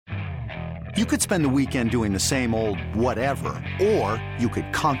You could spend the weekend doing the same old whatever, or you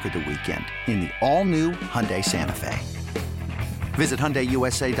could conquer the weekend in the all-new Hyundai Santa Fe. Visit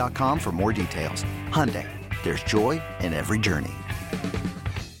HyundaiUSA.com for more details. Hyundai, there's joy in every journey.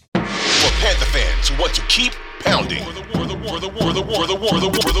 For Panther fans who want to keep pounding, for the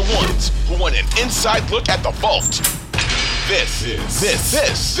ones who want an inside look at the vault. This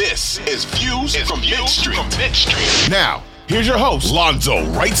is Views from Mid Street. Now, here's your hosts, Lonzo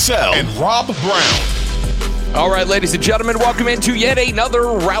Wrightsell and Rob Brown. All right, ladies and gentlemen, welcome into yet another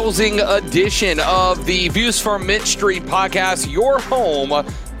rousing edition of the Views from Mid Street podcast, your home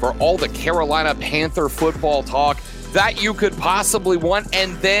for all the Carolina Panther football talk that you could possibly want,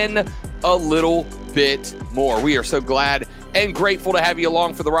 and then a little bit more. We are so glad and grateful to have you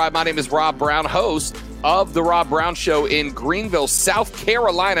along for the ride. My name is Rob Brown, host of The Rob Brown Show in Greenville, South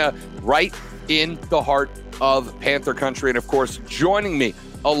Carolina, right in the heart of Panther country. And of course, joining me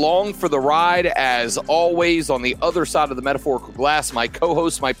along for the ride, as always, on the other side of the metaphorical glass, my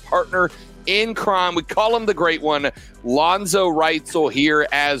co-host, my partner in crime, we call him the great one, Lonzo Wrightsell, here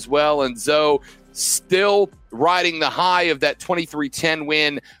as well. And Zoe still riding the high of that 23-10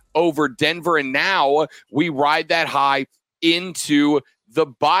 win over Denver, and now we ride that high into the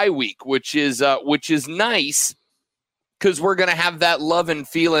bye week, which is nice, because we're going to have that love and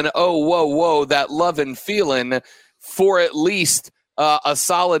feeling, that love and feeling for at least a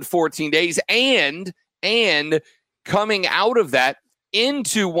solid 14 days, and coming out of that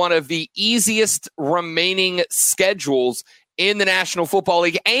into one of the easiest remaining schedules in the National Football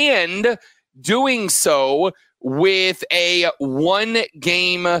League, and doing so with a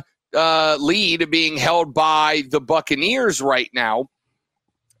one-game lead being held by the Buccaneers right now.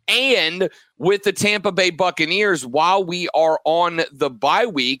 And with the Tampa Bay Buccaneers, while we are on the bye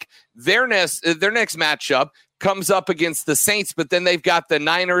week, their next matchup comes up against the Saints, but then they've got the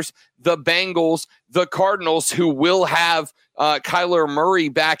Niners, the Bengals, the Cardinals, who will have Kyler Murray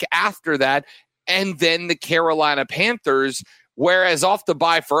back after that, and then the Carolina Panthers. Whereas off the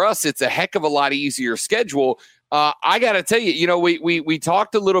bye for us, it's a heck of a lot easier schedule. I got to tell you, we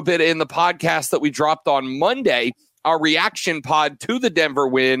talked a little bit in the podcast that we dropped on Monday, our reaction pod to the Denver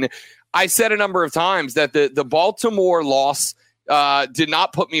win. I said a number of times that the Baltimore loss did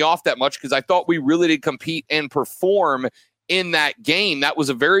not put me off that much, because I thought we really did compete and perform in that game. That was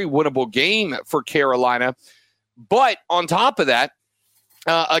a very winnable game for Carolina. But on top of that,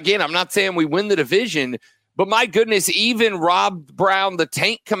 again, I'm not saying we win the division, but my goodness, even Rob Brown, the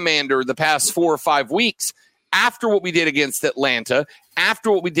tank commander, the past 4 or 5 weeks, after what we did against Atlanta,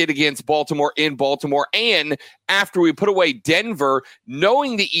 after what we did against Baltimore in Baltimore, and after we put away Denver,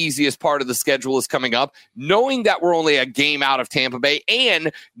 knowing the easiest part of the schedule is coming up, knowing that we're only a game out of Tampa Bay,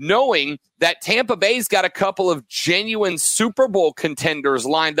 and knowing that Tampa Bay's got a couple of genuine Super Bowl contenders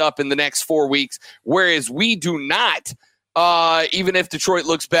lined up in the next 4 weeks, whereas we do not. Even if Detroit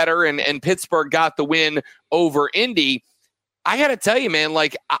looks better and Pittsburgh got the win over Indy, I got to tell you, man,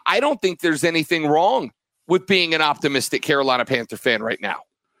 like, I don't think there's anything wrong with being an optimistic Carolina Panther fan right now.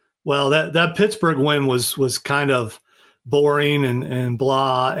 Well, that Pittsburgh win was kind of boring and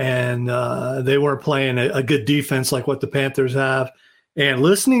blah, and they weren't playing a good defense like what the Panthers have. And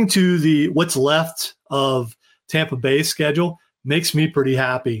listening to what's left of Tampa Bay's schedule makes me pretty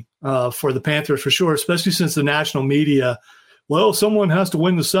happy for the Panthers, for sure, especially since the national media, well, someone has to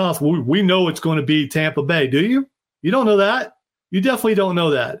win the South. We know it's going to be Tampa Bay. Do you? You don't know that? You definitely don't know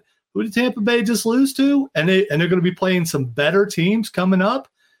that. Who did Tampa Bay just lose to? And they're going to be playing some better teams coming up.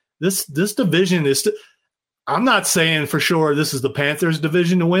 This division is I'm not saying for sure this is the Panthers'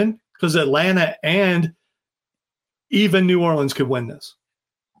 division to win, because Atlanta and even New Orleans could win this.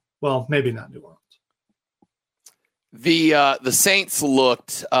 Well, maybe not New Orleans. The Saints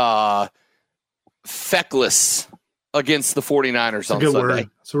looked feckless against the 49ers on Sunday. Word.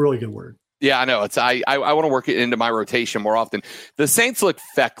 It's a really good word. Yeah, I know. I want to work it into my rotation more often. The Saints look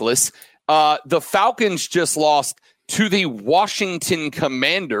feckless. The Falcons just lost to the Washington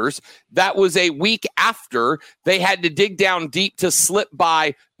Commanders. That was a week after they had to dig down deep to slip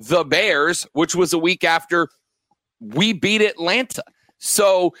by the Bears, which was a week after we beat Atlanta.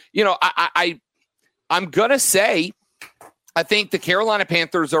 So, I'm going to say I think the Carolina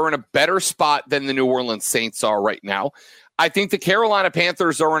Panthers are in a better spot than the New Orleans Saints are right now. I think the Carolina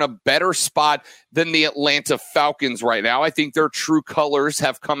Panthers are in a better spot than the Atlanta Falcons right now. I think their true colors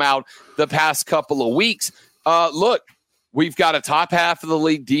have come out the past couple of weeks. Look, we've got a top half of the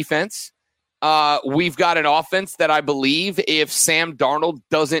league defense. We've got an offense that I believe, if Sam Darnold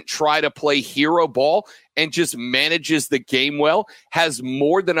doesn't try to play hero ball and just manages the game well, has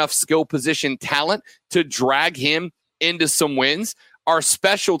more than enough skill position talent to drag him into some wins. our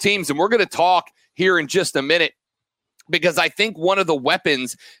special teams. And we're going to talk here in just a minute, because I think one of the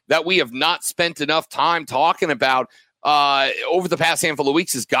weapons that we have not spent enough time talking about over the past handful of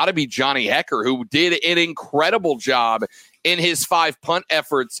weeks has got to be Johnny Hekker, who did an incredible job in his 5 punt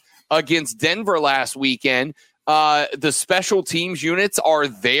efforts against Denver last weekend. The special teams units are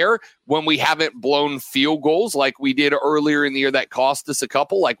there when we haven't blown field goals like we did earlier in the year that cost us a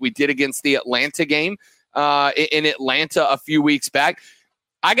couple, like we did against the Atlanta game in Atlanta a few weeks back.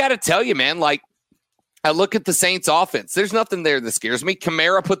 I got to tell you, man, like, I look at the Saints offense. There's nothing there that scares me.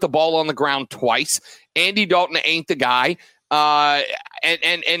 Kamara put the ball on the ground twice. Andy Dalton ain't the guy.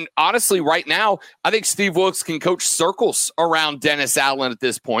 And honestly, right now, I think Steve Wilkes can coach circles around Dennis Allen at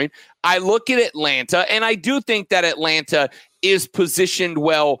this point. I look at Atlanta, and I do think that Atlanta is positioned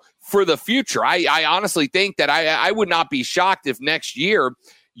well for the future. I honestly think that I would not be shocked if next year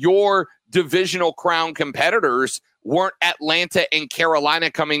your divisional crown competitors weren't Atlanta and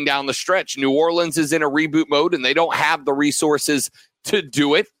Carolina coming down the stretch. New Orleans is in a reboot mode, and they don't have the resources to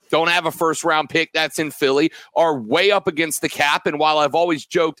do it. Don't have a first-round pick that's in Philly, are way up against the cap. And while I've always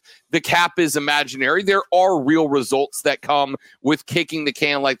joked the cap is imaginary, there are real results that come with kicking the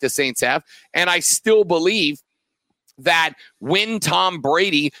can like the Saints have. And I still believe that when Tom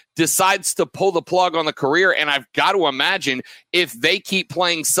Brady decides to pull the plug on the career, and I've got to imagine if they keep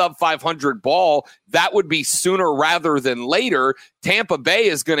playing sub 500 ball, that would be sooner rather than later. Tampa Bay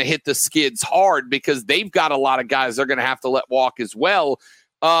is going to hit the skids hard because they've got a lot of guys they're going to have to let walk as well.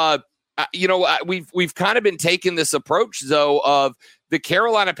 We've kind of been taking this approach, though, of the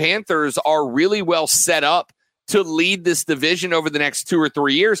Carolina Panthers are really well set up to lead this division over the next 2 or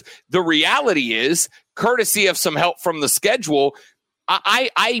 3 years. The reality is, courtesy of some help from the schedule,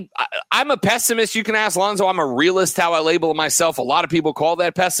 I'm a pessimist. You can ask Lonzo. I'm a realist, how I label myself. A lot of people call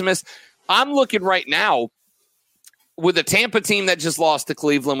that pessimist. I'm looking right now with a Tampa team that just lost to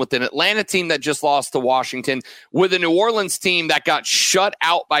Cleveland, with an Atlanta team that just lost to Washington, with a New Orleans team that got shut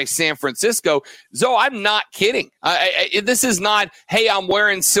out by San Francisco. Zoe, I'm not kidding. This is not, hey, I'm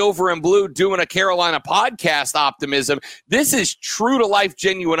wearing silver and blue doing a Carolina podcast optimism. This is true to life,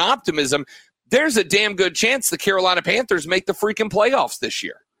 genuine optimism. There's a damn good chance the Carolina Panthers make the freaking playoffs this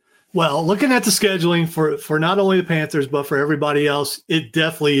year. Well, looking at the scheduling for not only the Panthers, but for everybody else, it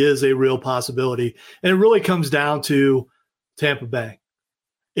definitely is a real possibility. And it really comes down to Tampa Bay.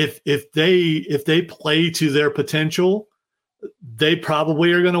 If they play to their potential, they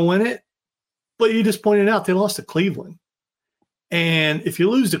probably are going to win it. But you just pointed out they lost to Cleveland. And if you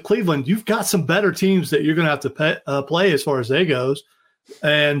lose to Cleveland, you've got some better teams that you're going to have to play as far as they goes.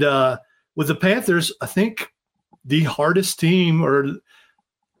 And with the Panthers, I think the hardest team, or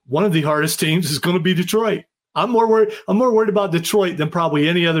one of the hardest teams, is going to be Detroit. I'm more worried about Detroit than probably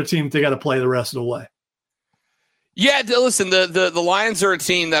any other team they got to play the rest of the way. Yeah, listen, the Lions are a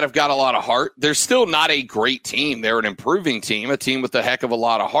team that have got a lot of heart. They're still not a great team. They're an improving team, a team with a heck of a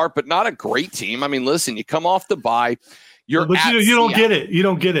lot of heart, but not a great team. I mean, listen, you come off the bye. You don't get it. You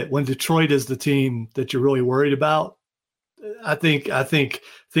don't get it when Detroit is the team that you're really worried about. I think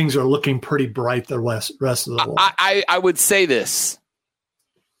things are looking pretty bright the rest of the way. I would say this.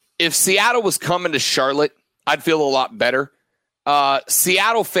 If Seattle was coming to Charlotte, I'd feel a lot better.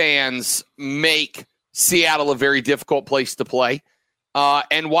 Seattle fans make Seattle a very difficult place to play.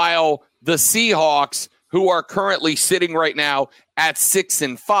 And while the Seahawks, who are currently sitting right now at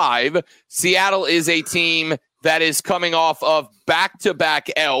 6-5, Seattle is a team that is coming off of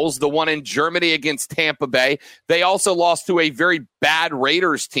back-to-back L's, the one in Germany against Tampa Bay. They also lost to a very bad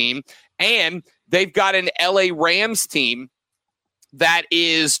Raiders team, and they've got an LA Rams team that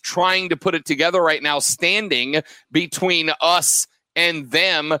is trying to put it together right now, standing between us and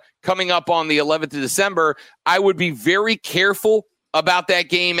them coming up on the 11th of December. I would be very careful about that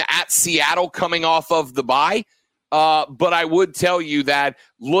game at Seattle coming off of the bye. But I would tell you that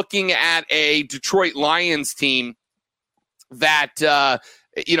looking at a Detroit Lions team that,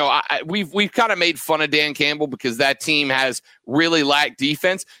 we've kind of made fun of Dan Campbell because that team has really lacked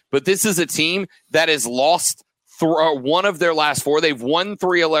defense. But this is a team that has lost one of their last four. They've won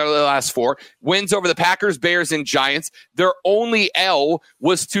 3 of their last 4. Wins over the Packers, Bears, and Giants. Their only L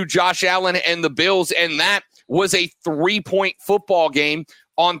was to Josh Allen and the Bills, and that was a 3-point football game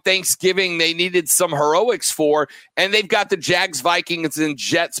on Thanksgiving they needed some heroics for, and they've got the Jags, Vikings, and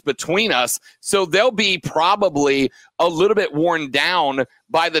Jets between us, so they'll be probably a little bit worn down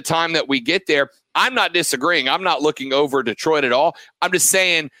by the time that we get there. I'm not disagreeing. I'm not looking over Detroit at all. I'm just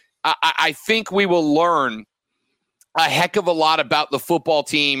saying I think we will learn a heck of a lot about the football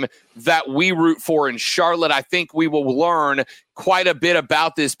team that we root for in Charlotte. I think we will learn quite a bit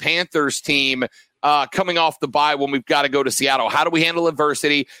about this Panthers team coming off the bye when we've got to go to Seattle? How do we handle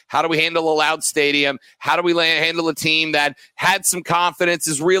adversity? How do we handle a loud stadium? How do we handle a team that had some confidence,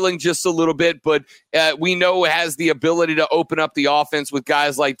 is reeling just a little bit, but we know has the ability to open up the offense with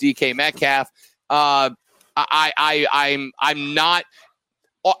guys like DK Metcalf? I'm not.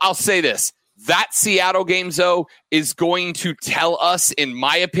 I'll say this. That Seattle game, though, is going to tell us, in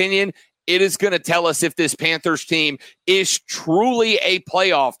my opinion, it is going to tell us if this Panthers team is truly a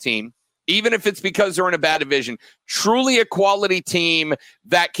playoff team, even if it's because they're in a bad division, truly a quality team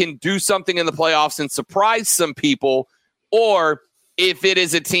that can do something in the playoffs and surprise some people, or if it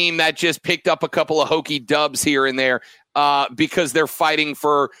is a team that just picked up a couple of hokey dubs here and there because they're fighting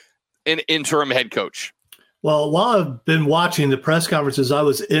for an interim head coach. Well, while I've been watching the press conferences, I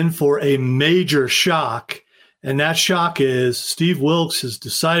was in for a major shock. And that shock is Steve Wilks has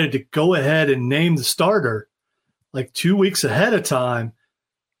decided to go ahead and name the starter like 2 weeks ahead of time.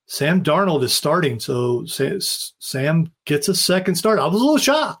 Sam Darnold is starting. So Sam gets a second start. I was a little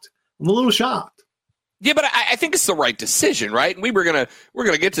shocked. Yeah, but I think it's the right decision, right? And we're gonna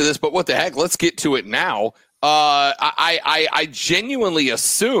get to this, but what the heck? Let's get to it now. I genuinely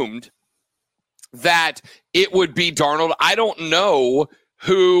assumed that it would be Darnold. I don't know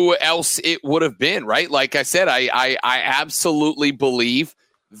who else it would have been, right? Like I said, I absolutely believe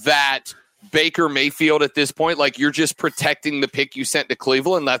that Baker Mayfield at this point, like, you're just protecting the pick you sent to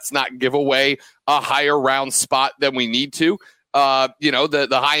Cleveland. Let's not give away a higher round spot than we need to. The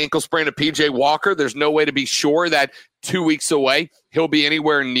high ankle sprain of PJ Walker, there's no way to be sure that 2 weeks away he'll be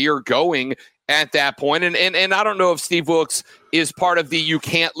anywhere near going at that point. And I don't know if Steve Wilks is part of the you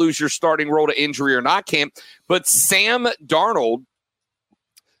can't lose your starting role to injury or not camp, but Sam Darnold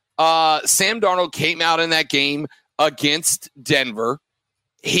came out in that game against Denver.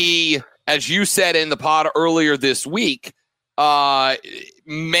 He, as you said in the pod earlier this week,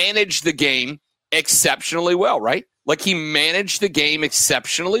 managed the game exceptionally well, right? Like, he managed the game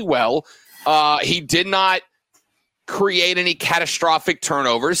exceptionally well. He did not create any catastrophic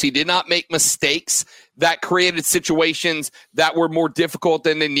turnovers. He did not make mistakes that created situations that were more difficult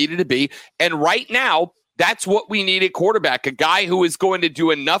than they needed to be. And right now, that's what we need at quarterback, a guy who is going to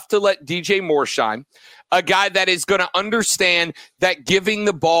do enough to let DJ Moore shine, a guy that is going to understand that giving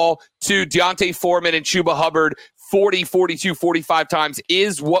the ball to Deontay Foreman and Chuba Hubbard 40, 42, 45 times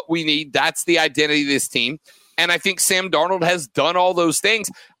is what we need. That's the identity of this team. And I think Sam Darnold has done all those things.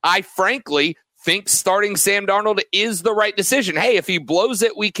 I frankly think starting Sam Darnold is the right decision. Hey, if he blows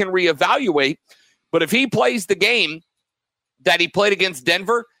it, we can reevaluate. But if he plays the game that he played against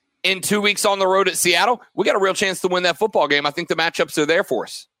Denver in 2 weeks on the road at Seattle, we got a real chance to win that football game. I think the matchups are there for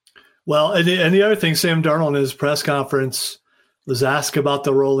us. Well, and the other thing, Sam Darnold in his press conference was asked about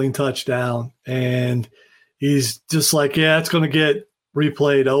the rolling touchdown. And he's just like, yeah, it's going to get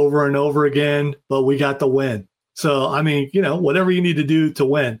replayed over and over again, but we got the win. So, I mean, whatever you need to do to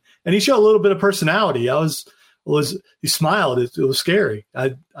win. And he showed a little bit of personality. He smiled. It was scary.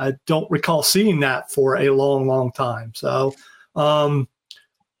 I don't recall seeing that for a long, long time. So,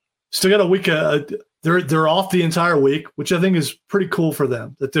 still got a week. They're off the entire week, which I think is pretty cool for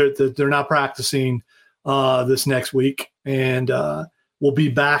them that they're not practicing this next week, and we'll be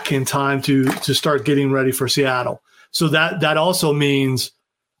back in time to start getting ready for Seattle. So that also means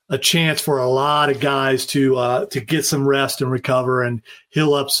a chance for a lot of guys to get some rest and recover and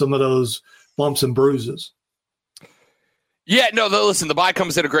heal up some of those bumps and bruises. Yeah, no, listen, the bye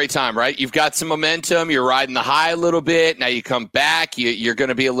comes at a great time, right? You've got some momentum. You're riding the high a little bit. Now you come back. You're going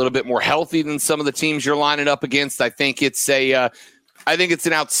to be a little bit more healthy than some of the teams you're lining up against. I think it's an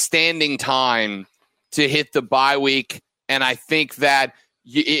outstanding time to hit the bye week, and I think that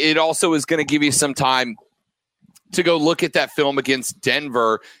it also is going to give you some time to go look at that film against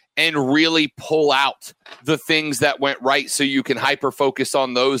Denver and really pull out the things that went right so you can hyper-focus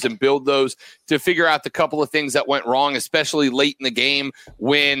on those and build those to figure out the couple of things that went wrong, especially late in the game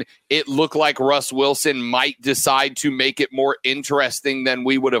when it looked like Russ Wilson might decide to make it more interesting than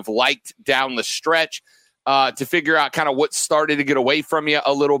we would have liked down the stretch, to figure out kind of what started to get away from you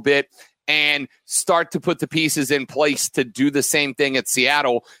a little bit and start to put the pieces in place to do the same thing at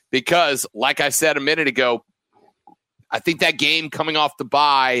Seattle. Because, like I said a minute ago, I think that game coming off the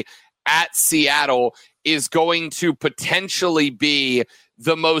bye at Seattle is going to potentially be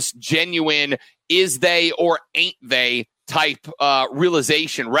the most genuine is they or ain't they type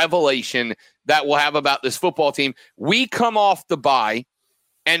revelation that we'll have about this football team. We come off the bye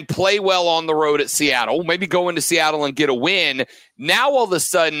and play well on the road at Seattle, maybe go into Seattle and get a win. Now all of a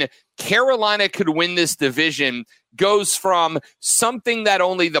sudden, Carolina could win this division goes from something that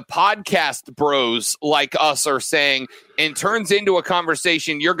only the podcast bros like us are saying and turns into a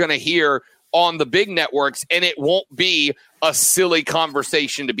conversation you're going to hear on the big networks, and it won't be a silly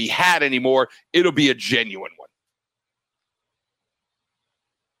conversation to be had anymore. It'll be a genuine one.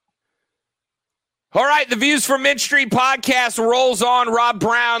 All right, the Views from Mint Street podcast rolls on. Rob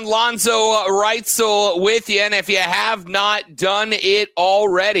Brown, Lonzo Reitzel with you. And if you have not done it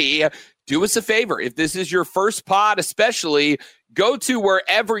already, do us a favor. If this is your first pod especially, go to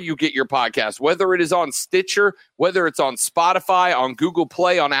wherever you get your podcast, whether it is on Stitcher, whether it's on Spotify, on Google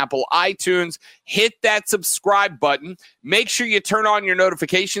Play, on Apple iTunes. Hit that subscribe button. Make sure you turn on your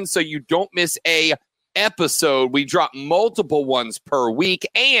notifications so you don't miss a episode. We drop multiple ones per week.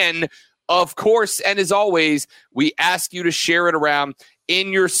 And of course, and as always, we ask you to share it around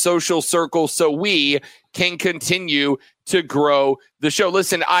in your social circle so we can continue to grow the show.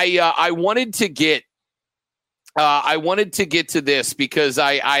 Listen, I wanted to get to this because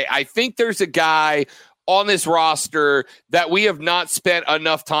I think there's a guy on this roster that we have not spent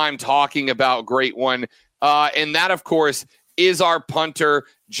enough time talking about. Great one, and that, of course, is our punter.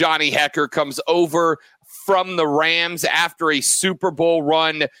 Johnny Hekker comes over from the Rams after a Super Bowl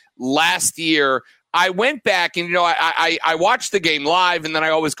run last year. I went back and, I watched the game live, and then I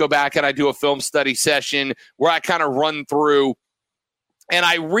always go back and I do a film study session where I kind of run through and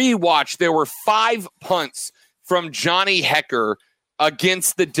I rewatched. There were 5 punts from Johnny Hekker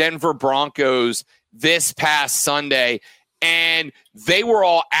against the Denver Broncos this past Sunday, and they were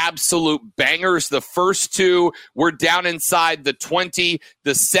all absolute bangers. The first 2 were down inside the 20.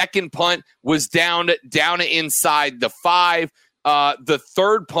 The second punt was down inside the 5. The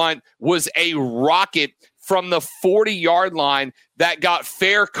third punt was a rocket from the 40-yard line that got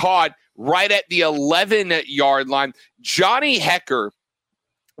fair caught right at the 11-yard line. Johnny Hekker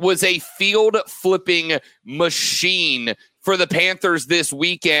was a field-flipping machine for the Panthers this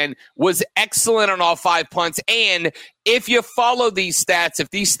weekend, was excellent on all 5 punts. And if you follow these stats, if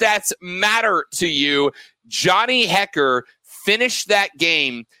these stats matter to you, Johnny Hekker finished that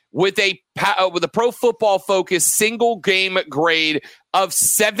game with a Pro Football Focus single game grade of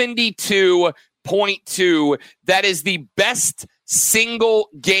 72.2. That is the best single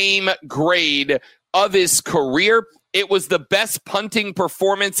game grade of his career. It was the best punting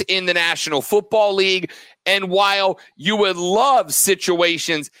performance in the National Football League. And while you would love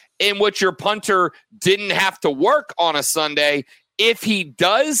situations in which your punter didn't have to work on a Sunday, if he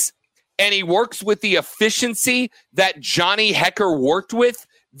does and he works with the efficiency that Johnny Hekker worked with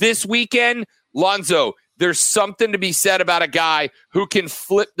this weekend, Lonzo, there's something to be said about a guy who can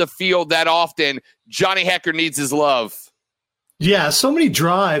flip the field that often. Johnny Hekker needs his love. Yeah, so many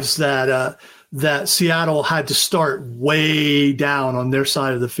drives that Seattle had to start way down on their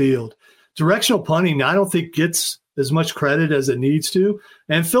side of the field. Directional punting, I don't think gets as much credit as it needs to.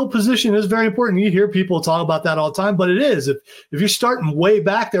 And field position is very important. You hear people talk about that all the time, but it is. If you're starting way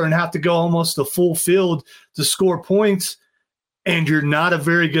back there and have to go almost a full field to score points, and you're not a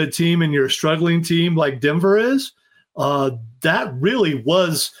very good team and you're a struggling team like Denver is, that really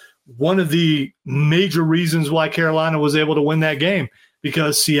was one of the major reasons why Carolina was able to win that game,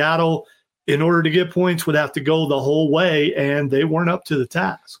 because Seattle, in order to get points, would have to go the whole way, and they weren't up to the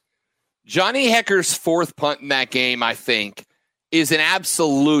task. Johnny Hecker's 4th punt in that game, I think, is an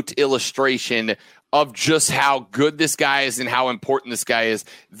absolute illustration of just how good this guy is and how important this guy is.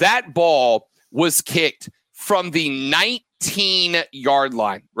 That ball was kicked from the 19-yard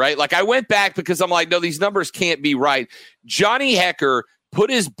line, right? Like, I went back because I'm like, no, these numbers can't be right. Johnny Hekker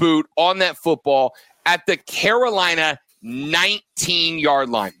put his boot on that football at the Carolina 19-yard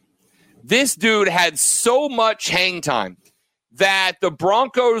line. This dude had so much hang time that the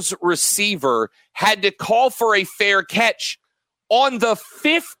Broncos receiver had to call for a fair catch on the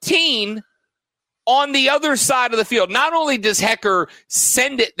 15 on the other side of the field. Not only does Hekker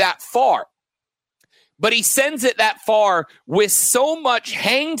send it that far, but he sends it that far with so much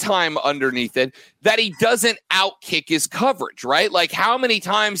hang time underneath it that he doesn't outkick his coverage, right? Like, how many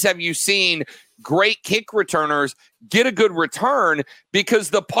times have you seen great kick returners get a good return because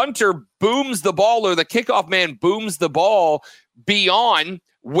the punter booms the ball, or the kickoff man booms the ball beyond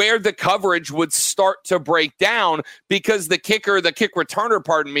where the coverage would start to break down, because the kick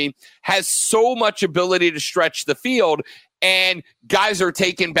returner, has so much ability to stretch the field, and guys are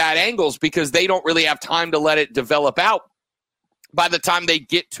taking bad angles because they don't really have time to let it develop out by the time they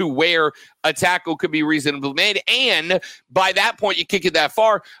get to where a tackle could be reasonably made. And by that point, you kick it that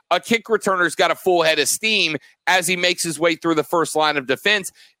far, a kick returner's got a full head of steam as he makes his way through the first line of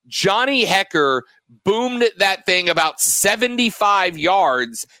defense. Johnny Hekker boomed that thing about 75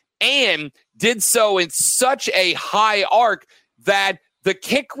 yards and did so in such a high arc that the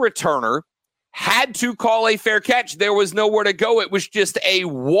kick returner had to call a fair catch. There was nowhere to go. It was just a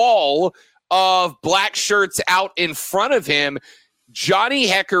wall of black shirts out in front of him. Johnny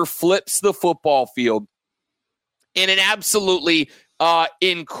Hekker flips the football field in an absolutely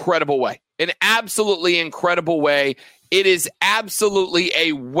incredible way. An absolutely incredible way. It is absolutely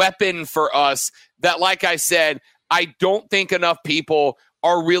a weapon for us that, like I said, I don't think enough people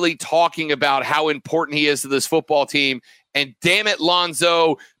are really talking about how important he is to this football team. And damn it,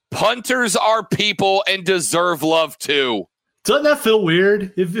 Lonzo, punters are people and deserve love too. Doesn't that feel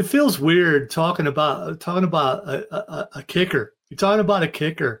weird? It feels weird talking about a kicker. You're talking about a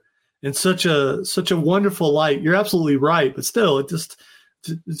kicker in such a wonderful light. You're absolutely right, but still, it just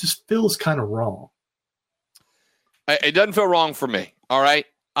feels kind of wrong. It doesn't feel wrong for me. All right,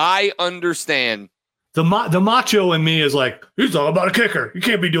 I understand. The macho in me is like, he's talking about a kicker. You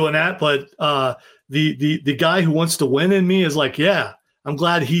can't be doing that. But the guy who wants to win in me is like, yeah, I'm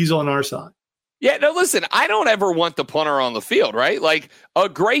glad he's on our side. Yeah, no, listen, I don't ever want the punter on the field, right? Like, a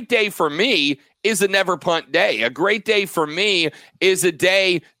great day for me is a never punt day. A great day for me is a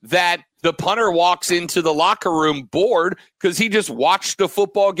day that the punter walks into the locker room bored because he just watched the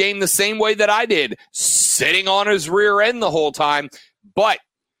football game the same way that I did, sitting on his rear end the whole time. But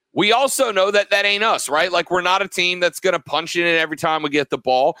we also know that that ain't us, right? Like, we're not a team that's going to punch it in every time we get the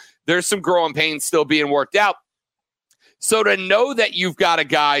ball. There's some growing pains still being worked out. So to know that you've got a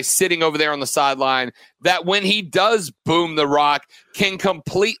guy sitting over there on the sideline that when he does boom the rock can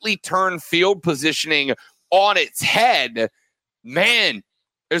completely turn field positioning on its head, man,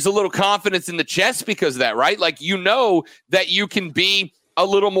 there's a little confidence in the chest because of that, right? Like, you know that you can be a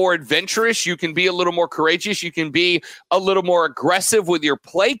little more adventurous, you can be a little more courageous, you can be a little more aggressive with your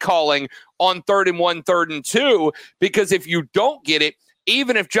play calling on 3rd and 1, 3rd and 2, because if you don't get it,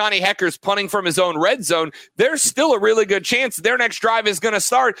 even if Johnny Hecker's punting from his own red zone, there's still a really good chance their next drive is going to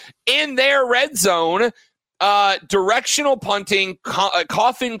start in their red zone. Directional punting,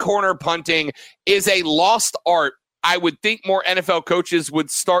 coffin corner punting is a lost art. I would think more NFL coaches would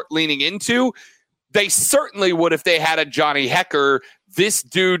start leaning into. They certainly would if they had a Johnny Hekker. This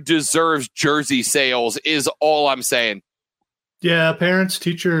dude deserves jersey sales is all I'm saying. Yeah, parents,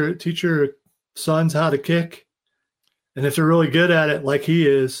 teach your sons how to kick. And if they're really good at it, like he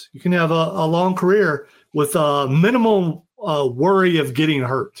is, you can have a long career with a minimal worry of getting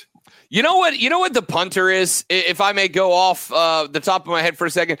hurt. You know what the punter is? If I may go off the top of my head for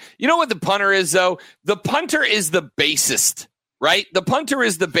a second, you know what the punter is, though? The punter is the bassist, right? The punter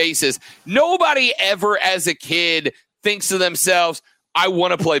is the bassist. Nobody ever as a kid thinks to themselves, I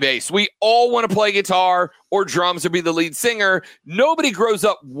want to play bass. We all want to play guitar or drums or be the lead singer. Nobody grows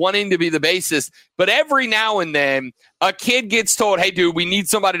up wanting to be the bassist, but every now and then a kid gets told, hey, dude, we need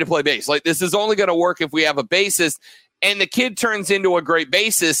somebody to play bass. Like, this is only going to work if we have a bassist, and the kid turns into a great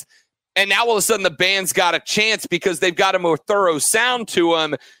bassist, and now all of a sudden the band's got a chance because they've got a more thorough sound to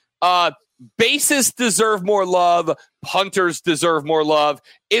them. Bassists deserve more love. Punters deserve more love.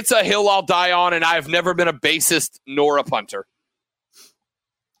 It's a hill I'll die on, and I've never been a bassist nor a punter.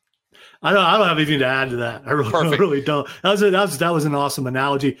 I don't have anything to add to that. I really don't. That was an awesome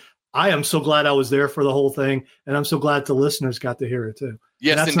analogy. I am so glad I was there for the whole thing, and I'm so glad the listeners got to hear it too.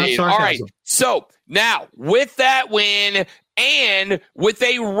 Yes, indeed. All right. So now with that win and with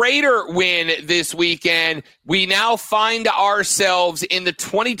a Raider win this weekend, we now find ourselves in the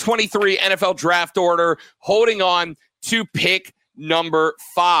 2023 NFL draft order, holding on to pick number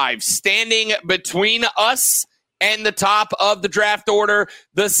 5, standing between us and the top of the draft order,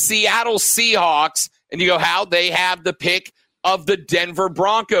 the Seattle Seahawks. And you go, how? They have the pick of the Denver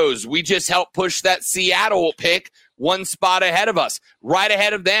Broncos. We just helped push that Seattle pick one spot ahead of us. Right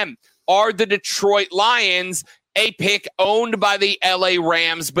ahead of them are the Detroit Lions, a pick owned by the LA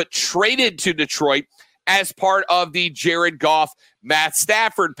Rams, but traded to Detroit as part of the Jared Goff, Matt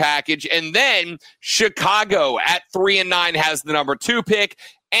Stafford package. And then Chicago at 3-9 has the number 2 pick.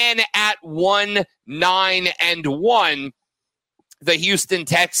 And at 1, 9, and 1, the Houston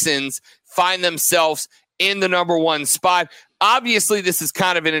Texans find themselves in the number 1 spot. Obviously, this is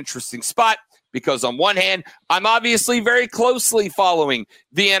kind of an interesting spot because on one hand, I'm obviously very closely following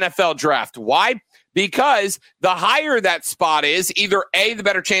the NFL draft. Why? Because the higher that spot is, either A, the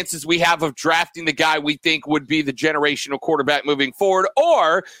better chances we have of drafting the guy we think would be the generational quarterback moving forward,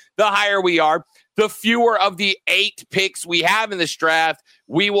 or the higher we are, the fewer of the 8 picks we have in this draft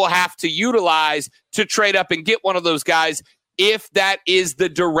we will have to utilize to trade up and get one of those guys if that is the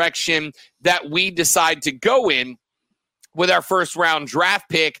direction that we decide to go in with our first round draft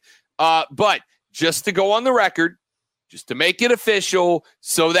pick. But just to go on the record, just to make it official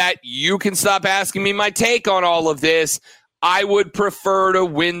so that you can stop asking me my take on all of this, I would prefer to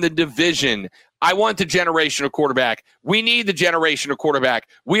win the division. I want the generational quarterback. We need the generational quarterback.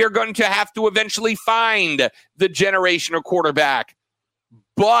 We are going to have to eventually find the generational quarterback.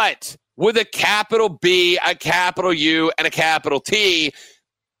 But with a capital B, a capital U, and a capital T,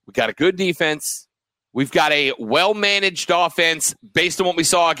 we got a good defense. We've got a well-managed offense based on what we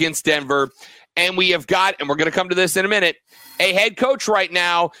saw against Denver. And we have got, and we're going to come to this in a minute, a head coach right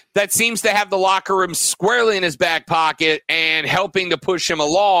now that seems to have the locker room squarely in his back pocket and helping to push him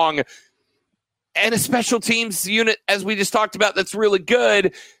along. And a special teams unit, as we just talked about, that's really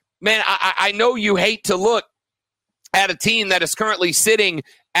good. Man, I know you hate to look at a team that is currently sitting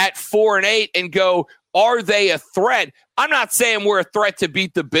at 4-8 and go, are they a threat? I'm not saying we're a threat to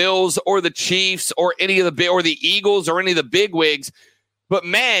beat the Bills or the Chiefs or any of the or the Eagles or any of the bigwigs, but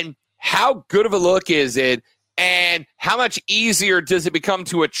man, how good of a look is it, and how much easier does it become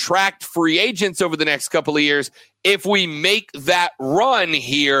to attract free agents over the next couple of years if we make that run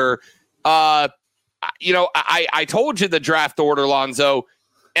here? I told you the draft order, Lonzo,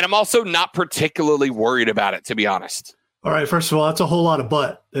 and I'm also not particularly worried about it, to be honest. All right, first of all, that's a whole lot of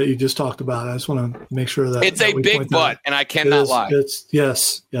butt that you just talked about. I just want to make sure that it's a big butt, and I cannot lie. It's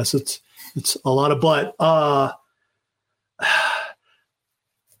a lot of butt.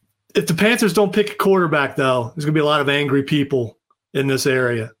 If the Panthers don't pick a quarterback, though, there's going to be a lot of angry people in this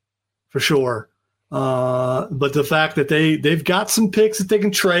area, for sure. But the fact that they've got some picks that they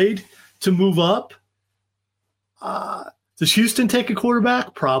can trade to move up. Does Houston take a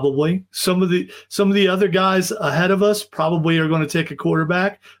quarterback? Probably. Some of the other guys ahead of us probably are going to take a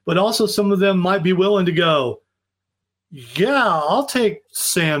quarterback, but also some of them might be willing to go, yeah, I'll take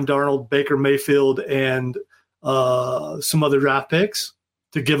Sam Darnold, Baker Mayfield, and some other draft picks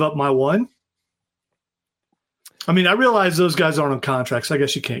to give up my one. I mean, I realize those guys aren't on contracts. I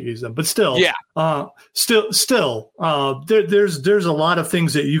guess you can't use them, but still, yeah. There's a lot of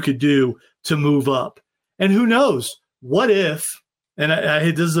things that you could do to move up, and who knows? What if, and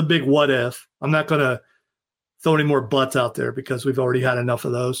this is a big what if, I'm not going to throw any more butts out there because we've already had enough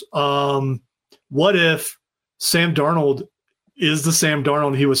of those. What if Sam Darnold is the Sam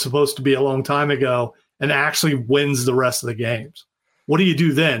Darnold he was supposed to be a long time ago and actually wins the rest of the games? What do you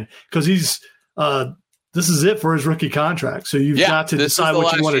do then? Because this is it for his rookie contract. So you've got to decide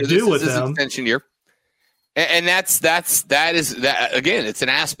what you want to do with him. Extension year. And that is again, it's an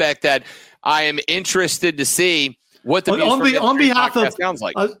aspect that I am interested to see. What the on behalf of sounds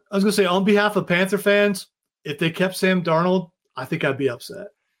like. I was going to say, on behalf of Panther fans, if they kept Sam Darnold, I think I'd be upset.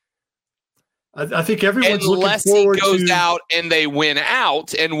 I think everyone's unless looking forward he goes out and they win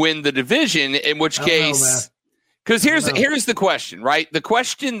out and win the division, in which case, because here's the question, right? The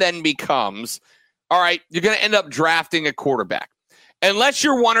question then becomes, all right, you're going to end up drafting a quarterback. Unless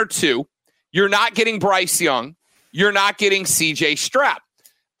you're one or two, you're not getting Bryce Young, you're not getting C.J. Stroud.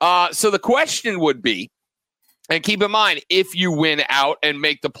 So the question would be, and keep in mind, if you win out and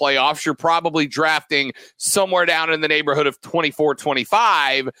make the playoffs, you're probably drafting somewhere down in the neighborhood of 24,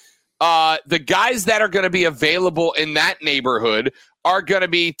 25. The guys that are going to be available in that neighborhood are going to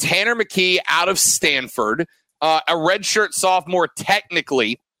be Tanner McKee out of Stanford, a redshirt sophomore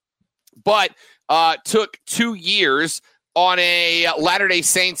technically, but took 2 years on a Latter-day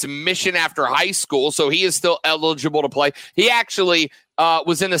Saints mission after high school, so he is still eligible to play. He actually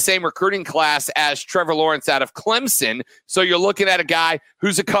was in the same recruiting class as Trevor Lawrence out of Clemson, so you're looking at a guy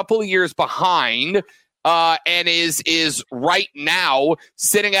who's a couple of years behind and is right now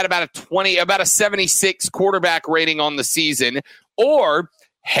sitting at about a 76 quarterback rating on the season. Or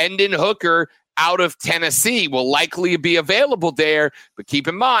Hendon Hooker out of Tennessee will likely be available there. But keep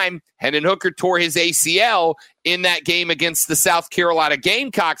in mind, Hendon Hooker tore his ACL in that game against the South Carolina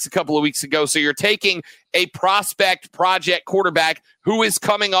Gamecocks a couple of weeks ago. So you're taking a prospect project quarterback who is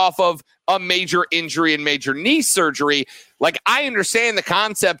coming off of a major injury and major knee surgery. Like, I understand the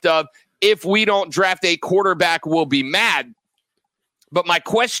concept of if we don't draft a quarterback, we'll be mad. But my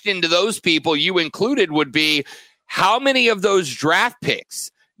question to those people, you included, would be, how many of those draft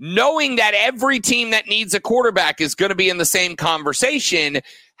picks, knowing that every team that needs a quarterback is going to be in the same conversation,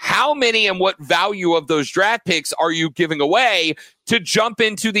 how many and what value of those draft picks are you giving away to jump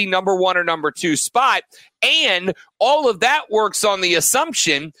into the number 1 or number 2 spot? And all of that works on the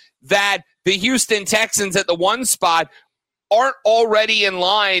assumption that the Houston Texans at the 1 spot aren't already in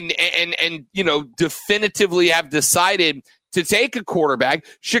line and definitively have decided to take a quarterback.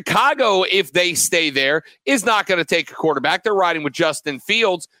 Chicago, if they stay there, is not going to take a quarterback. They're riding with Justin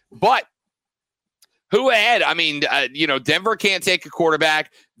Fields. But who ahead? I mean, Denver can't take a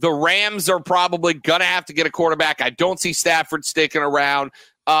quarterback. The Rams are probably going to have to get a quarterback. I don't see Stafford sticking around.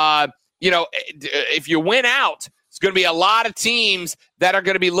 If you win out, There's going to be a lot of teams that are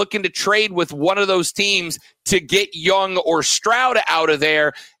going to be looking to trade with one of those teams to get Young or Stroud out of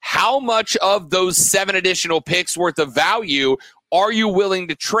there. How much of those 7 additional picks worth of value are you willing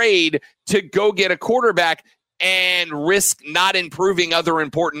to trade to go get a quarterback and risk not improving other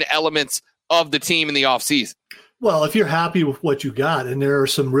important elements of the team in the offseason? Well, if you're happy with what you got, and there are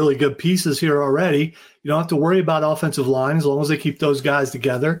some really good pieces here already, you don't have to worry about offensive line as long as they keep those guys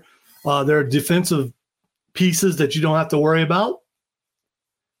together. There are defensive pieces that you don't have to worry about.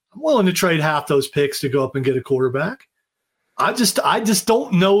 I'm willing to trade half those picks to go up and get a quarterback. I just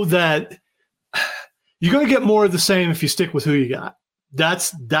don't know that you're going to get more of the same if you stick with who you got.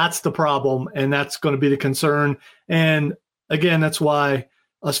 That's the problem, and that's going to be the concern. And again, that's why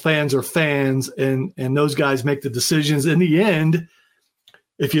us fans are fans, and those guys make the decisions. In the end,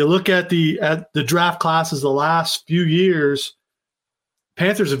 if you look at the draft classes the last few years,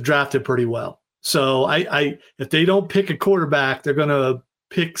 Panthers have drafted pretty well. So I if they don't pick a quarterback, they're going to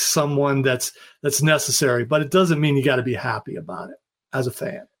pick someone that's necessary. But it doesn't mean you got to be happy about it as a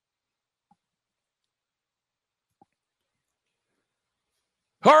fan.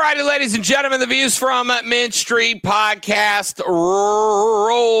 All righty, ladies and gentlemen, the Views from Mint Street podcast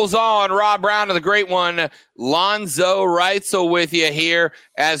rolls on. Rob Brown and the great one, Lonzo Reitzel, with you here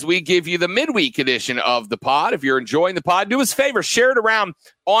as we give you the midweek edition of the pod. If you're enjoying the pod, do us a favor, share it around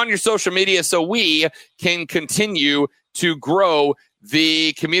on your social media so we can continue to grow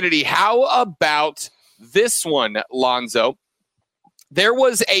the community. How about this one, Lonzo? There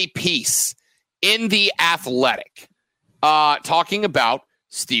was a piece in The Athletic talking about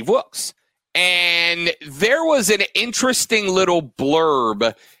Steve Wilks. And there was an interesting little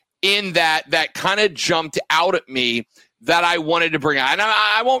blurb in that kind of jumped out at me that I wanted to bring out. And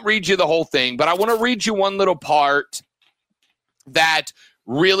I won't read you the whole thing, but I want to read you one little part that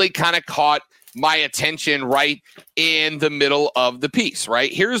really kind of caught my attention right in the middle of the piece,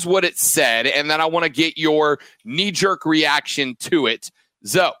 right? Here's what it said, and then I want to get your knee-jerk reaction to it.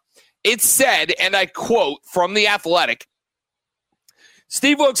 So it said, and I quote from The Athletic,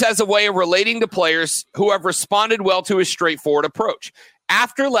 Steve Wilks has a way of relating to players who have responded well to his straightforward approach.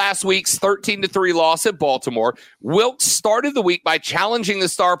 After last week's 13-3 loss at Baltimore, Wilks started the week by challenging the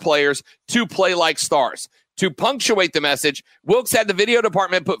star players to play like stars. To punctuate the message, Wilks had the video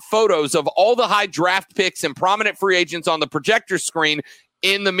department put photos of all the high draft picks and prominent free agents on the projector screen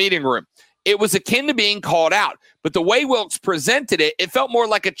in the meeting room. It was akin to being called out, but the way Wilks presented it, it felt more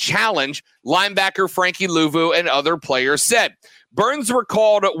like a challenge, linebacker Frankie Louvu and other players said. Burns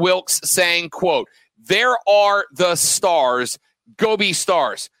recalled Wilks saying, quote, "There are the stars. Go be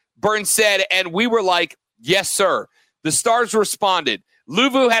stars." Burns said, and we were like, yes, sir. The stars responded.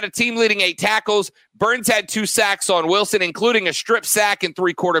 Louvu had a team-leading 8 tackles. Burns had 2 sacks on Wilson, including a strip sack and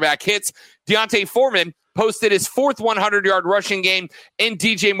 3 quarterback hits. Deontay Foreman posted his 4th 100-yard rushing game, and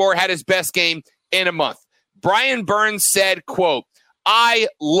DJ Moore had his best game in a month. Brian Burns said, quote, "I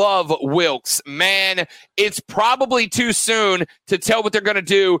love Wilks. Man, it's probably too soon to tell what they're going to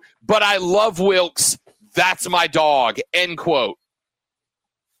do, but I love Wilks. That's my dog," end quote.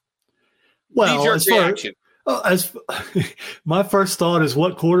 Well, as my first thought is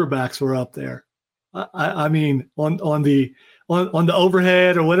what quarterbacks were up there. I mean, on the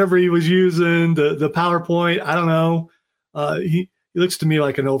overhead or whatever he was using, the PowerPoint, I don't know. He looks to me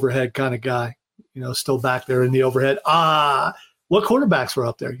like an overhead kind of guy, still back there in the overhead. What quarterbacks were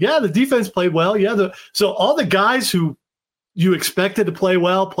up there? Yeah, the defense played well. Yeah, so all the guys who you expected to play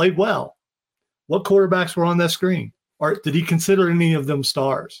well played well. What quarterbacks were on that screen? Or did he consider any of them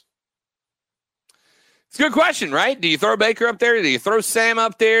stars? It's a good question, right? Do you throw Baker up there? Do you throw Sam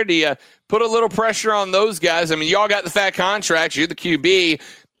up there? Do you put a little pressure on those guys? I mean, y'all got the fat contracts. You're the QB.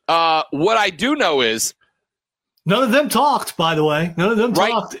 What I do know is none of them talked, by the way. None of them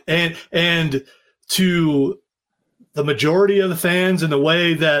talked. And to the majority of the fans and the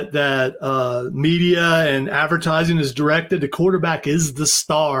way that media and advertising is directed, the quarterback is the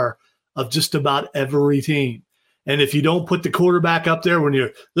star of just about every team. And if you don't put the quarterback up there when you're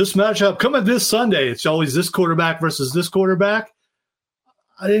this matchup coming this Sunday, it's always this quarterback versus this quarterback.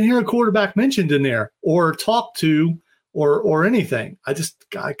 I didn't hear a quarterback mentioned in there or talked to or anything.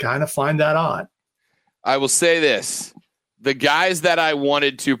 I kind of find that odd. I will say this. The guys that I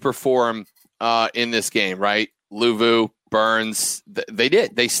wanted to perform in this game, right? Louvu, Burns, they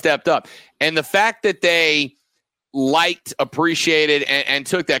did. They stepped up. And the fact that they liked, appreciated, and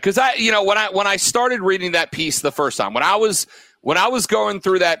took that, because when I started reading that piece the first time, when I was going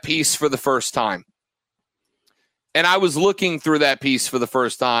through that piece for the first time, and I was looking through that piece for the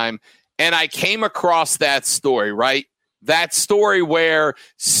first time, and I came across that story, right? That story where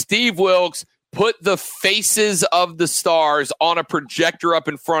Steve Wilks put the faces of the stars on a projector up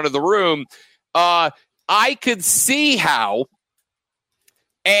in front of the room, I could see how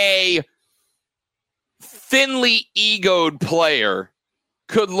a thinly egoed player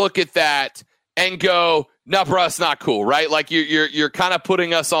could look at that and go, no, bro, it's not cool, right? Like you're kind of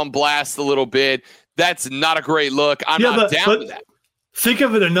putting us on blast a little bit. That's not a great look. I'm not down with that. Think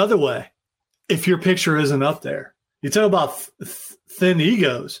of it another way. If your picture isn't up there, you talk about thin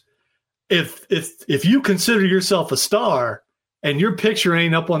egos. If you consider yourself a star and your picture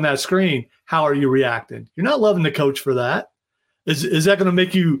ain't up on that screen, how are you reacting? You're not loving the coach for that. Is that going to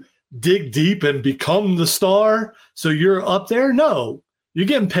make you dig deep and become the star so you're up there? No. You're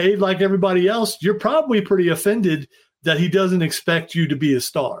getting paid like everybody else. You're probably pretty offended that he doesn't expect you to be a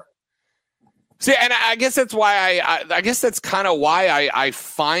star. See, and I guess that's why I guess that's kind of why I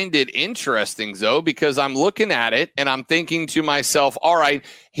find it interesting, Zoe, because I'm looking at it and I'm thinking to myself, all right,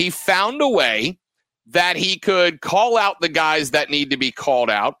 he found a way that he could call out the guys that need to be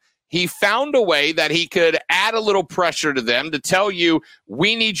called out. He found a way that he could add a little pressure to them to tell you,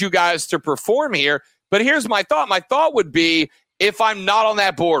 we need you guys to perform here. But here's my thought. My thought would be, if I'm not on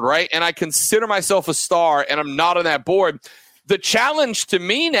that board, right, and I consider myself a star and I'm not on that board, the challenge to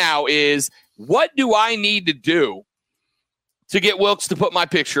me now is, what do I need to do to get Wilkes to put my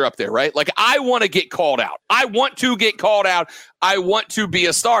picture up there, right? Like, I want to get called out. I want to get called out. I want to be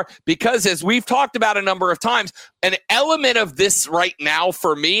a star because, as we've talked about a number of times, an element of this right now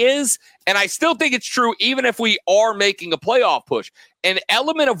for me is, and I still think it's true even if we are making a playoff push, an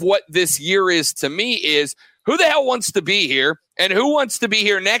element of what this year is to me is, who the hell wants to be here and who wants to be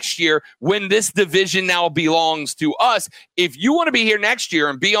here next year when this division now belongs to us? If you want to be here next year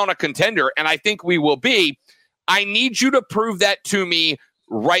and be on a contender, and I think we will be, I need you to prove that to me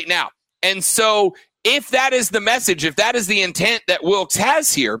right now. And so if that is the message, if that is the intent that Wilkes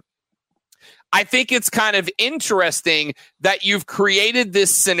has here, I think it's kind of interesting that you've created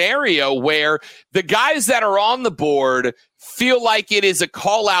this scenario where the guys that are on the board feel like it is a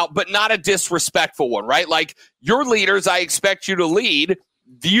call out, but not a disrespectful one, right? Like, your leaders, I expect you to lead.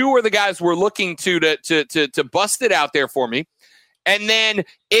 You are the guys we're looking to bust it out there for me. And then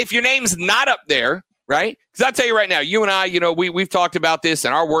if your name's not up there, right? Because I'll tell you right now, you and I, we've talked about this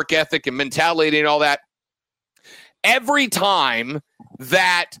and our work ethic and mentality and all that. Every time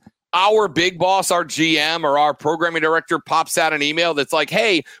that our big boss, our GM, or our programming director pops out an email that's like,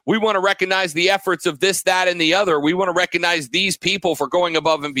 hey, we want to recognize the efforts of this, that, and the other. We want to recognize these people for going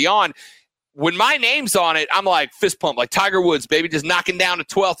above and beyond. When my name's on it, I'm like fist pump, like Tiger Woods, baby, just knocking down to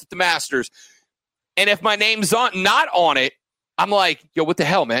 12th at the Masters. And if my name's not on it, I'm like, yo, what the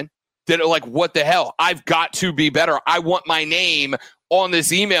hell, man? What the hell? I've got to be better. I want my name on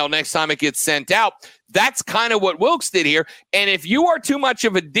this email next time it gets sent out. That's kind of what Wilkes did here. And if you are too much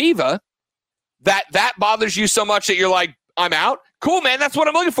of a diva, that bothers you so much that you're like, I'm out. Cool, man. That's what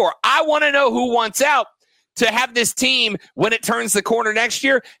I'm looking for. I want to know who wants out to have this team, when it turns the corner next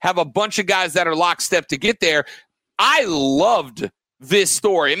year, have a bunch of guys that are lockstep to get there. I loved this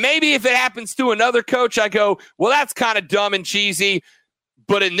story. And maybe if it happens to another coach, I go, well, that's kind of dumb and cheesy.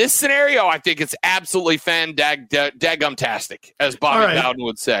 But in this scenario, I think it's absolutely daggumtastic, as Bobby Bowden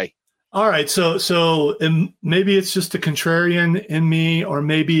would say. All right, so maybe it's just a contrarian in me, or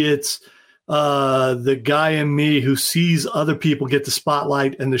maybe it's the guy in me who sees other people get the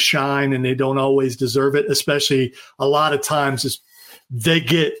spotlight and the shine, and they don't always deserve it. Especially a lot of times, they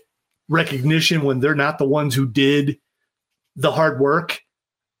get recognition when they're not the ones who did the hard work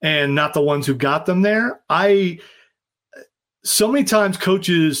and not the ones who got them there. So many times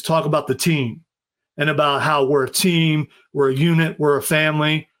coaches talk about the team and about how we're a team, we're a unit, we're a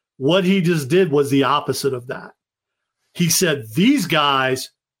family. What he just did was the opposite of that. He said, these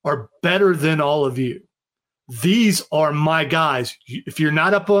guys are better than all of you. These are my guys. If you're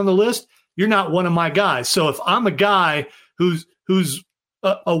not up on the list, you're not one of my guys. So if I'm a guy who's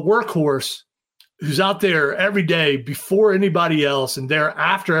a workhorse, who's out there every day before anybody else and there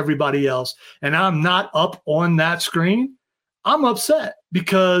after everybody else, and I'm not up on that screen, I'm upset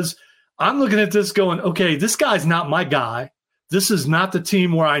because I'm looking at this going, okay, this guy's not my guy. This is not the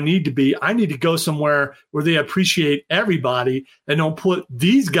team where I need to be. I need to go somewhere where they appreciate everybody and don't put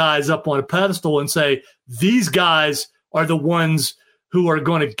these guys up on a pedestal and say, these guys are the ones who are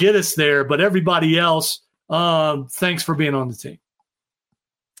going to get us there, but everybody else, thanks for being on the team.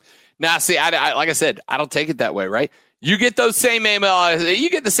 Now, see, I like I said, I don't take it that way, right? You get those same emails. You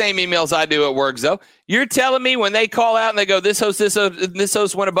get the same emails I do at work, though. You're telling me when they call out and they go, this host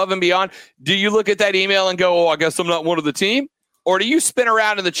went above and beyond. Do you look at that email and go, oh, I guess I'm not one of the team? Or do you spin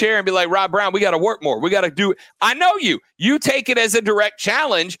around in the chair and be like, Rob Brown, we got to work more. We got to do it. I know you. You take it as a direct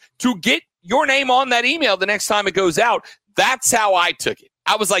challenge to get your name on that email the next time it goes out. That's how I took it.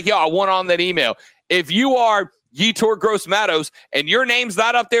 I was like, yo, I want on that email. If you are Yetur Gross-Matos and your name's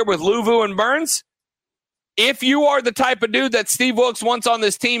not up there with Luvu and Burns, if you are the type of dude that Steve Wilks wants on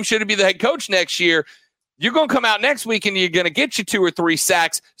this team, should be the head coach next year, you're going to come out next week and you're going to get you 2 or 3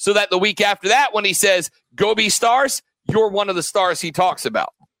 sacks so that the week after that, when he says, go be stars, you're one of the stars he talks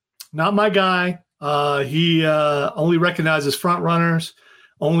about. Not my guy. He only recognizes front runners,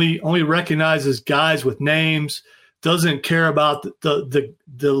 only recognizes guys with names, doesn't care about the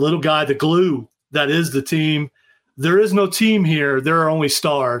little guy, the glue that is the team. There is no team here. There are only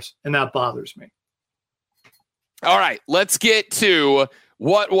stars, and that bothers me. All right, let's get to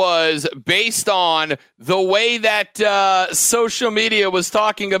what was based on the way that social media was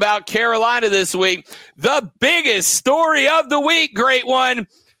talking about Carolina this week. The biggest story of the week, great one.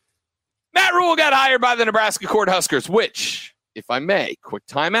 Matt Rule got hired by the Nebraska Cornhuskers, which, if I may, quick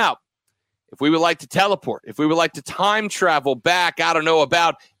timeout. If we would like to teleport, if we would like to time travel back, I don't know,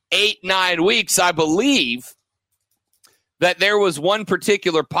 about 8-9 weeks, I believe that there was one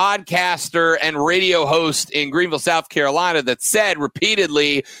particular podcaster and radio host in Greenville, South Carolina that said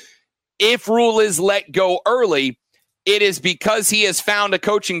repeatedly, if Rule is let go early, it is because he has found a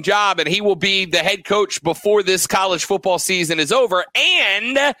coaching job and he will be the head coach before this college football season is over.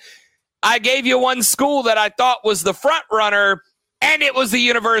 And I gave you one school that I thought was the front runner, and it was the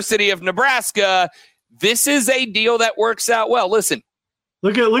University of Nebraska. This is a deal that works out well. Listen.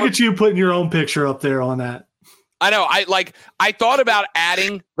 Look at you putting your own picture up there on that. I know. I thought about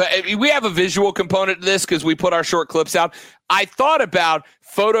adding, but we have a visual component to this because we put our short clips out. I thought about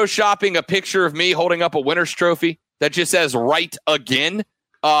photoshopping a picture of me holding up a winner's trophy that just says "right again"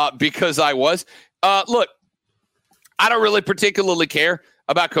 because I was. Look, I don't really particularly care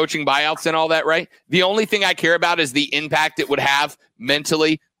about coaching buyouts and all that, right? The only thing I care about is the impact it would have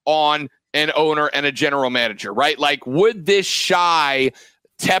mentally on an owner and a general manager, right? Like, would this shy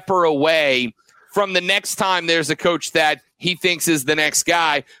Tepper away from the next time there's a coach that he thinks is the next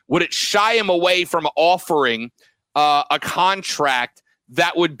guy? Would it shy him away from offering a contract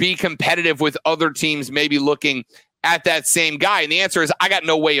that would be competitive with other teams maybe looking at that same guy? And the answer is I got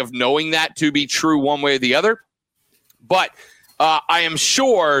no way of knowing that to be true one way or the other. But I am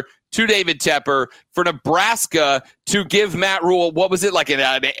sure to David Tepper for Nebraska to give Matt Rule, what was it, like an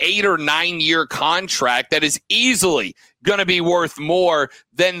 8 or 9 year contract that is easily going to be worth more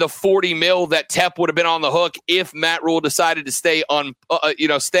than the $40 million that Tep would have been on the hook if Matt Rule decided to stay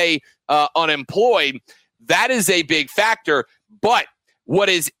unemployed. That is a big factor. But what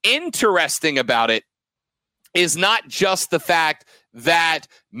is interesting about it is not just the fact that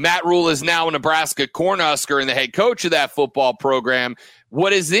Matt Rule is now a Nebraska Cornhusker and the head coach of that football program.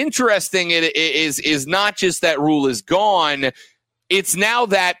 What is interesting is not just that Rule is gone. It's now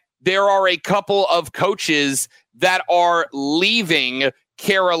that there are a couple of coaches that are leaving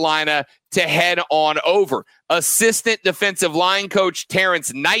Carolina to head on over. Assistant defensive line coach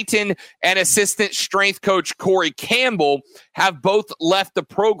Terrence Knighton and assistant strength coach Corey Campbell have both left the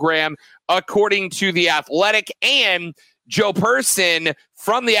program, according to The Athletic. And Joe Person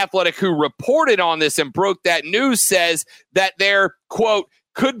from The Athletic, who reported on this and broke that news, says that there, quote,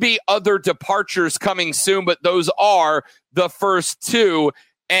 could be other departures coming soon, but those are the first two,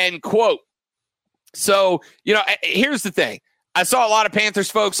 end quote. So, here's the thing. I saw a lot of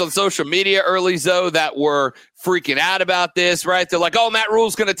Panthers folks on social media early, Zoe, that were freaking out about this, right? They're like, oh, Matt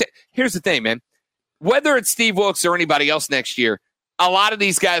Rule's going to take. Here's the thing, man. Whether it's Steve Wilks or anybody else next year, a lot of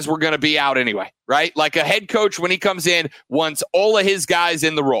these guys were going to be out anyway, right? Like a head coach, when he comes in, wants all of his guys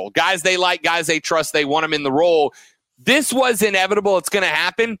in the role. Guys they like, guys they trust, they want them in the role. This was inevitable. It's going to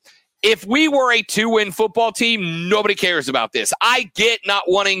happen. If we were a 2-win football team, nobody cares about this. I get not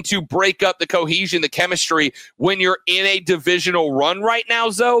wanting to break up the cohesion, the chemistry when you're in a divisional run right now,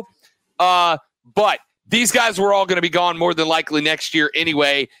 Zoe. But these guys were all going to be gone more than likely next year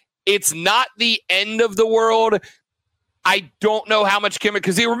anyway. It's not the end of the world. I don't know how much chemistry,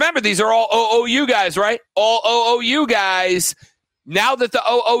 because remember, these are all OOU guys, right? All OOU guys. Now that the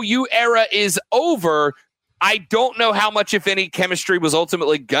OOU era is over, I don't know how much, if any, chemistry was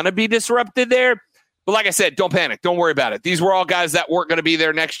ultimately going to be disrupted there. But like I said, don't panic. Don't worry about it. These were all guys that weren't going to be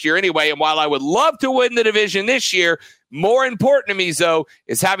there next year anyway. And while I would love to win the division this year, more important to me, Zoe,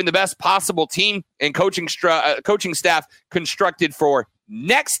 is having the best possible team and coaching staff constructed for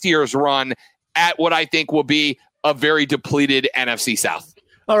next year's run at what I think will be a very depleted NFC South.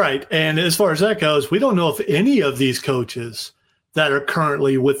 All right. And as far as that goes, we don't know if any of these coaches that are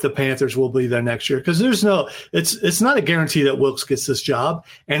currently with the Panthers will be there next year, because it's not a guarantee that Wilks gets this job.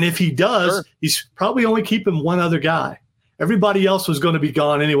 And if he does, He's probably only keeping one other guy. everybody else was going to be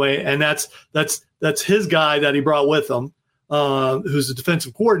gone anyway. And that's his guy that he brought with him, who's the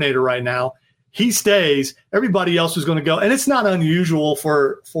defensive coordinator right now. He stays. Everybody else was going to go. And it's not unusual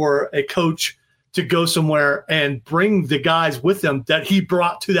for a coach to go somewhere and bring the guys with him that he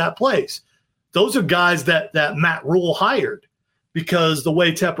brought to that place. Those are guys that Matt Rule hired, because the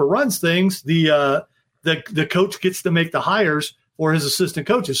way Tepper runs things, the coach gets to make the hires for his assistant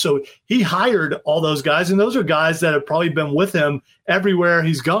coaches. So he hired all those guys, and those are guys that have probably been with him everywhere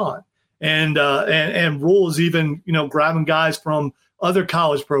he's gone. And Rule is even, grabbing guys from other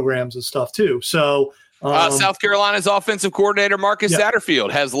college programs and stuff too. So South Carolina's offensive coordinator, Marcus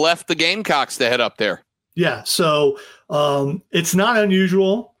Satterfield, has left the Gamecocks to head up there. Yeah. So it's not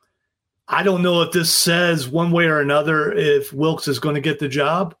unusual. I don't know if this says one way or another if Wilkes is going to get the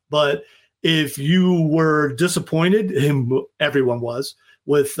job, but if you were disappointed, everyone was,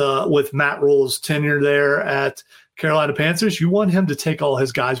 with Matt Rule's tenure there at Carolina Panthers, you want him to take all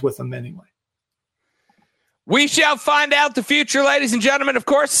his guys with him anyway. We shall find out the future, ladies and gentlemen, of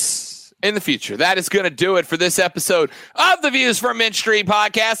course, in the future. That is going to do it for this episode of the Views from Mint Street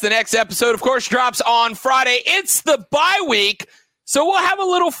podcast. The next episode, of course, drops on Friday. It's the bye week, so we'll have a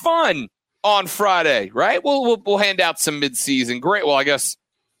little fun on Friday, right? We'll hand out some midseason grade. Well, I guess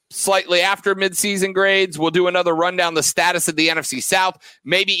slightly after midseason grades, we'll do another rundown, the status of the NFC South,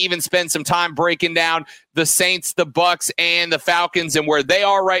 maybe even spend some time breaking down the Saints, the Bucks, and the Falcons and where they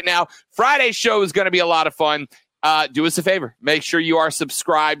are right now. Friday's show is going to be a lot of fun. Do us a favor. Make sure you are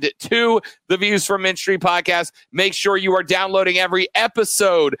subscribed to the Views from Mint Street podcast. Make sure you are downloading every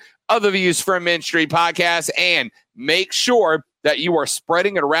episode of the Views from Mint Street podcast, and make sure that you are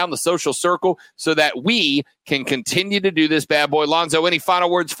spreading it around the social circle so that we can continue to do this bad boy. Lonzo, any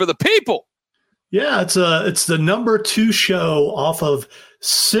final words for the people? Yeah, it's the number 2 show off of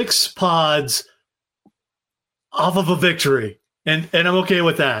 6 pods off of a victory. And I'm okay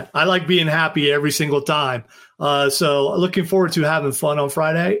with that. I like being happy every single time. So looking forward to having fun on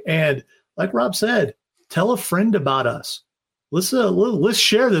Friday. And like Rob said, tell a friend about us. Let's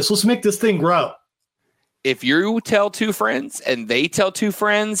share this. Let's make this thing grow. If you tell 2 friends and they tell 2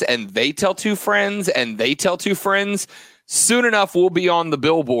 friends and they tell 2 friends and they tell 2 friends, soon enough we'll be on the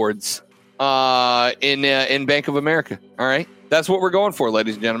billboards in Bank of America. All right? That's what we're going for,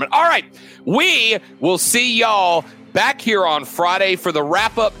 ladies and gentlemen. All right. We will see y'all back here on Friday for the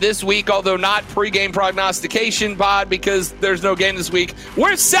wrap-up this week, although not pregame prognostication pod because there's no game this week.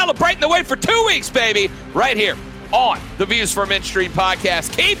 We're celebrating the way for 2 weeks, baby, right here on the Views from Mint Street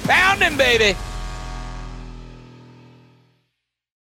podcast. Keep pounding, baby.